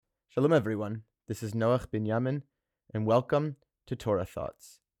Shalom everyone, this is Noach Binyamin, and welcome to Torah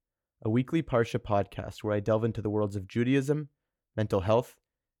Thoughts, a weekly Parsha podcast where I delve into the worlds of Judaism, mental health,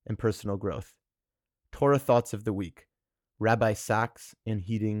 and personal growth. Torah Thoughts of the Week, Rabbi Sacks and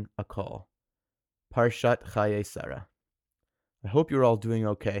Heeding a Call, Parshat Chayei Sarah. I hope you're all doing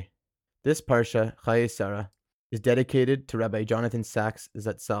okay. This Parsha, Chayei Sarah, is dedicated to Rabbi Jonathan Sacks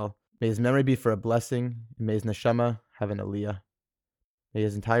Zatzal. May his memory be for a blessing, and may his neshama have an aliyah. May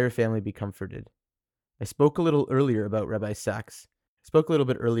his entire family be comforted. I spoke a little bit earlier about Rabbi Sacks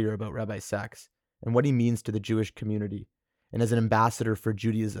and what he means to the Jewish community and as an ambassador for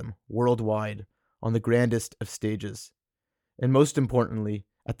Judaism worldwide on the grandest of stages. And most importantly,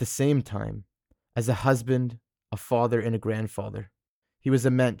 at the same time, as a husband, a father, and a grandfather. He was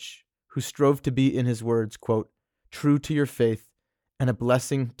a mensch who strove to be, in his words, quote, true to your faith and a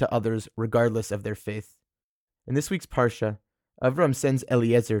blessing to others regardless of their faith. In this week's Parsha, Avram sends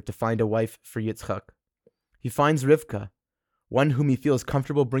Eliezer to find a wife for Yitzchak. He finds Rivka, one whom he feels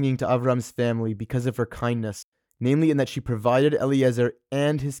comfortable bringing to Avram's family because of her kindness, namely in that she provided Eliezer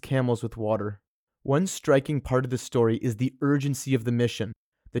and his camels with water. One striking part of the story is the urgency of the mission.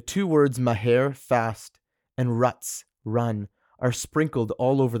 The two words maher, fast, and ratz, run, are sprinkled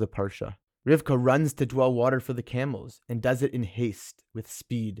all over the Parsha. Rivka runs to draw water for the camels and does it in haste, with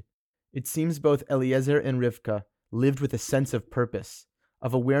speed. It seems both Eliezer and Rivka lived with a sense of purpose,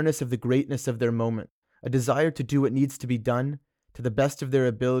 of awareness of the greatness of their moment, a desire to do what needs to be done to the best of their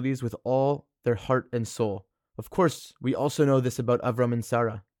abilities with all their heart and soul. Of course, we also know this about Avram and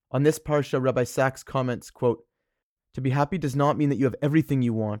Sarah. On this Parsha, Rabbi Sacks comments, quote, to be happy does not mean that you have everything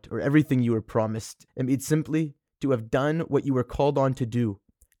you want or everything you were promised. It means simply to have done what you were called on to do,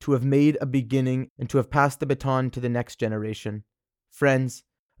 to have made a beginning, and to have passed the baton to the next generation. Friends,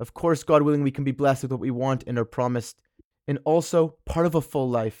 of course, God willing, we can be blessed with what we want and are promised. And also, part of a full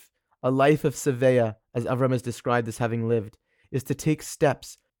life, a life of Seveya, as Avram is described as having lived, is to take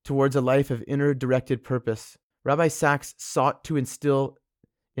steps towards a life of inner directed purpose. Rabbi Sacks sought to instill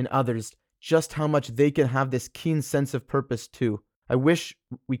in others just how much they can have this keen sense of purpose too. I wish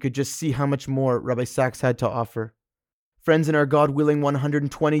we could just see how much more Rabbi Sacks had to offer. Friends, in our God willing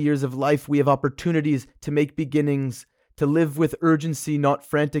 120 years of life, we have opportunities to make beginnings, to live with urgency, not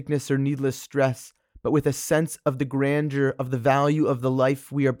franticness or needless stress, but with a sense of the grandeur of the value of the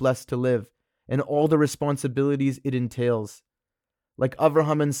life we are blessed to live and all the responsibilities it entails. Like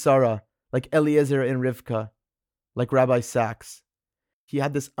Avraham and Sarah, like Eliezer and Rivka, like Rabbi Sacks. He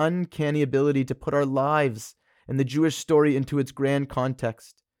had this uncanny ability to put our lives and the Jewish story into its grand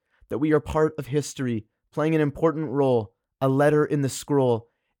context, that we are part of history, playing an important role, a letter in the scroll,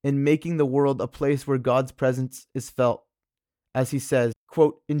 in making the world a place where God's presence is felt. As he says,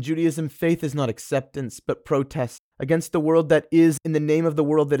 quote, in Judaism, faith is not acceptance, but protest against the world that is in the name of the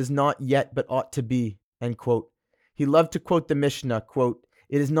world that is not yet, but ought to be, end quote. He loved to quote the Mishnah, quote,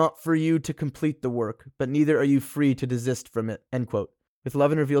 it is not for you to complete the work, but neither are you free to desist from it, end quote. With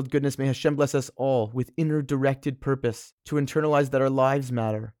love and revealed goodness, may Hashem bless us all with inner directed purpose to internalize that our lives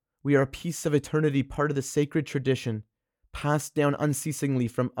matter. We are a piece of eternity, part of the sacred tradition, passed down unceasingly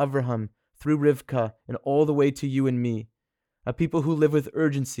from Avraham through Rivka and all the way to you and me. A people who live with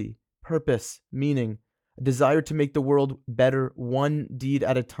urgency, purpose, meaning, a desire to make the world better one deed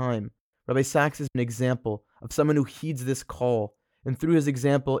at a time. Rabbi Sacks is an example of someone who heeds this call, and through his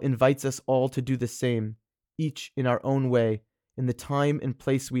example invites us all to do the same, each in our own way, in the time and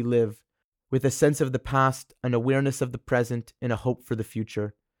place we live, with a sense of the past, an awareness of the present, and a hope for the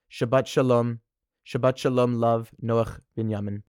future. Shabbat Shalom, love, Noach Binyamin.